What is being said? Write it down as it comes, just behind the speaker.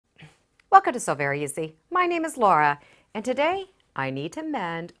Welcome to Sew Very Easy. My name is Laura, and today I need to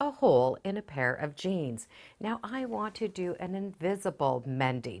mend a hole in a pair of jeans. Now I want to do an invisible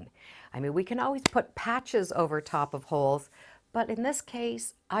mending. I mean, we can always put patches over top of holes, but in this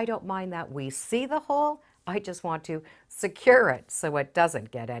case, I don't mind that we see the hole. I just want to secure it so it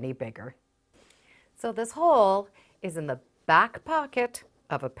doesn't get any bigger. So this hole is in the back pocket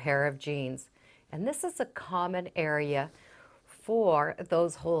of a pair of jeans, and this is a common area for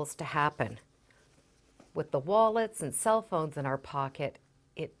those holes to happen. With the wallets and cell phones in our pocket,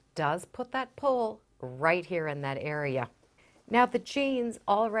 it does put that pull right here in that area. Now the jeans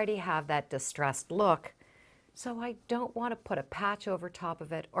already have that distressed look, so I don't want to put a patch over top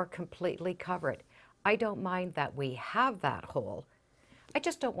of it or completely cover it. I don't mind that we have that hole. I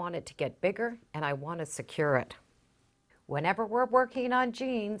just don't want it to get bigger, and I want to secure it. Whenever we're working on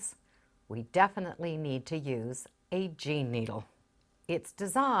jeans, we definitely need to use a jean needle. It's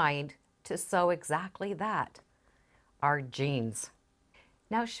designed to sew exactly that, our jeans.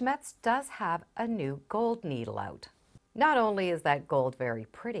 Now Schmetz does have a new gold needle out. Not only is that gold very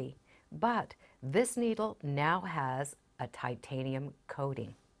pretty, but this needle now has a titanium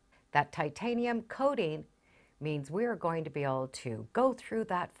coating. That titanium coating means we're going to be able to go through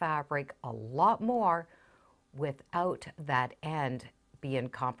that fabric a lot more without that end being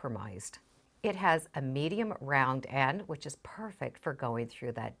compromised. It has a medium round end, which is perfect for going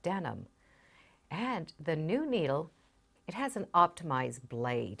through that denim. And the new needle, it has an optimized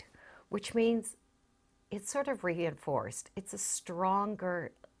blade, which means it's sort of reinforced. It's a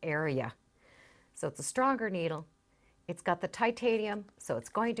stronger area. So it's a stronger needle. It's got the titanium, so it's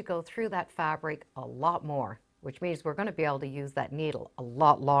going to go through that fabric a lot more, which means we're going to be able to use that needle a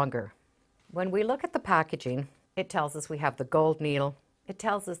lot longer. When we look at the packaging, it tells us we have the gold needle. It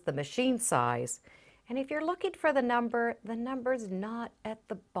tells us the machine size, and if you're looking for the number's not at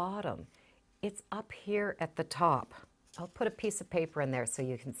the bottom. It's up here at the top. I'll put a piece of paper in there so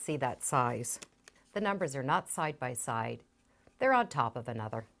you can see that size. The numbers are not side by side. They're on top of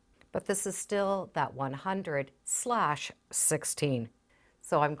another. But this is still that 100/16.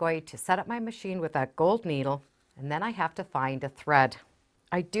 So I'm going to set up my machine with that gold needle, and then I have to find a thread.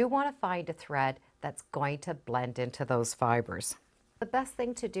 I do want to find a thread that's going to blend into those fibers. The best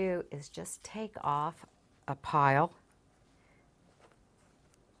thing to do is just take off a pile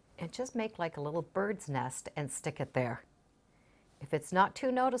and just make like a little bird's nest and stick it there. If it's not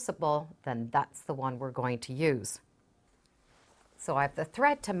too noticeable, then that's the one we're going to use. So I have the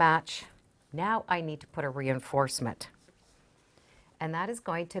thread to match. Now I need to put a reinforcement. And that is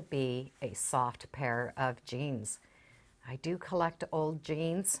going to be a soft pair of jeans. I do collect old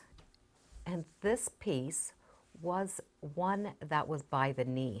jeans, and this piece was one that was by the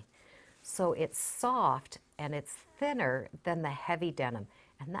knee. So it's soft and it's thinner than the heavy denim.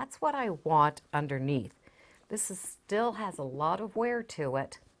 And that's what I want underneath. This still has a lot of wear to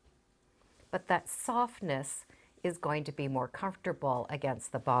it, but that softness is going to be more comfortable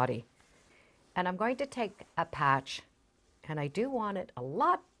against the body. And I'm going to take a patch, and I do want it a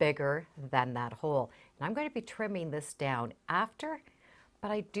lot bigger than that hole. And I'm going to be trimming this down after,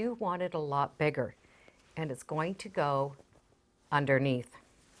 but I do want it a lot bigger. And it's going to go underneath.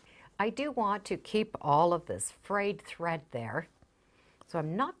 I do want to keep all of this frayed thread there, so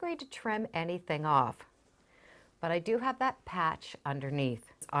I'm not going to trim anything off, but I do have that patch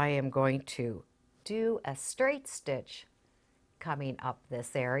underneath. I am going to do a straight stitch coming up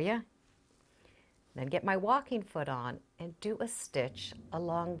this area, then get my walking foot on and do a stitch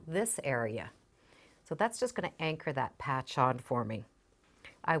along this area. So that's just going to anchor that patch on for me.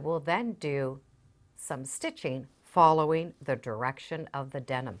 I will then do some stitching following the direction of the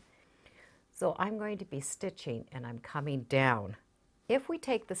denim. So I'm going to be stitching and I'm coming down. If we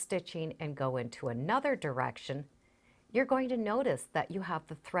take the stitching and go into another direction, you're going to notice that you have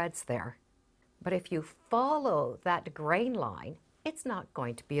the threads there. But if you follow that grain line, it's not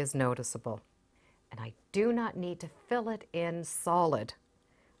going to be as noticeable. And I do not need to fill it in solid.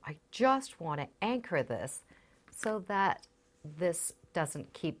 I just want to anchor this so that this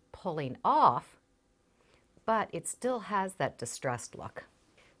doesn't keep pulling off, but it still has that distressed look.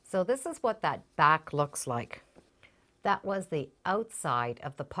 So this is what that back looks like. That was the outside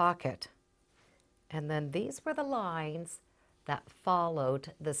of the pocket. And then these were the lines that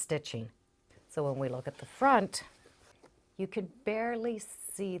followed the stitching. So when we look at the front, you can barely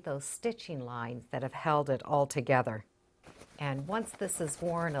see those stitching lines that have held it all together. And once this is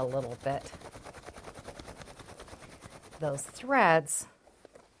worn a little bit, those threads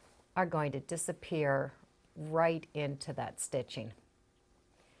are going to disappear right into that stitching.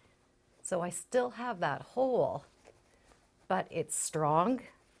 So I still have that hole, but it's strong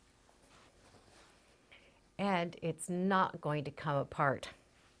and it's not going to come apart.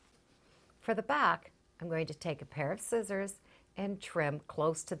 For the back, I'm going to take a pair of scissors and trim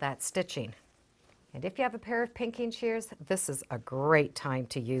close to that stitching. And if you have a pair of pinking shears, this is a great time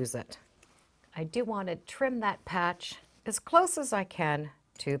to use it. I do want to trim that patch as close as I can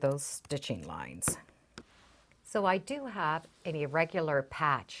to those stitching lines. So I do have an irregular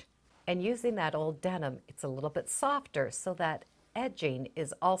patch, and using that old denim, it's a little bit softer, so that edging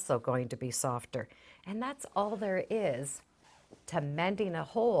is also going to be softer. And that's all there is to mending a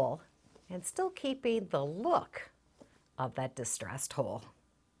hole and still keeping the look of that distressed hole.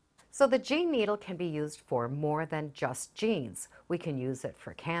 So the jean needle can be used for more than just jeans. We can use it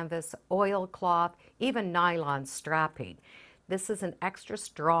for canvas, oilcloth, even nylon strapping. This is an extra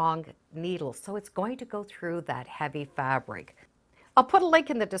strong needle, so it's going to go through that heavy fabric. I'll put a link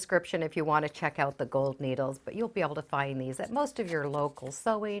in the description if you want to check out the gold needles, but you'll be able to find these at most of your local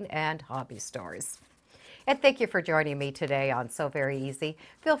sewing and hobby stores. And thank you for joining me today on Sew Very Easy.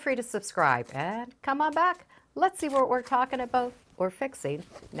 Feel free to subscribe and come on back. Let's see what we're talking about or fixing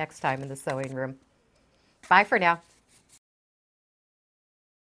next time in the sewing room. Bye for now.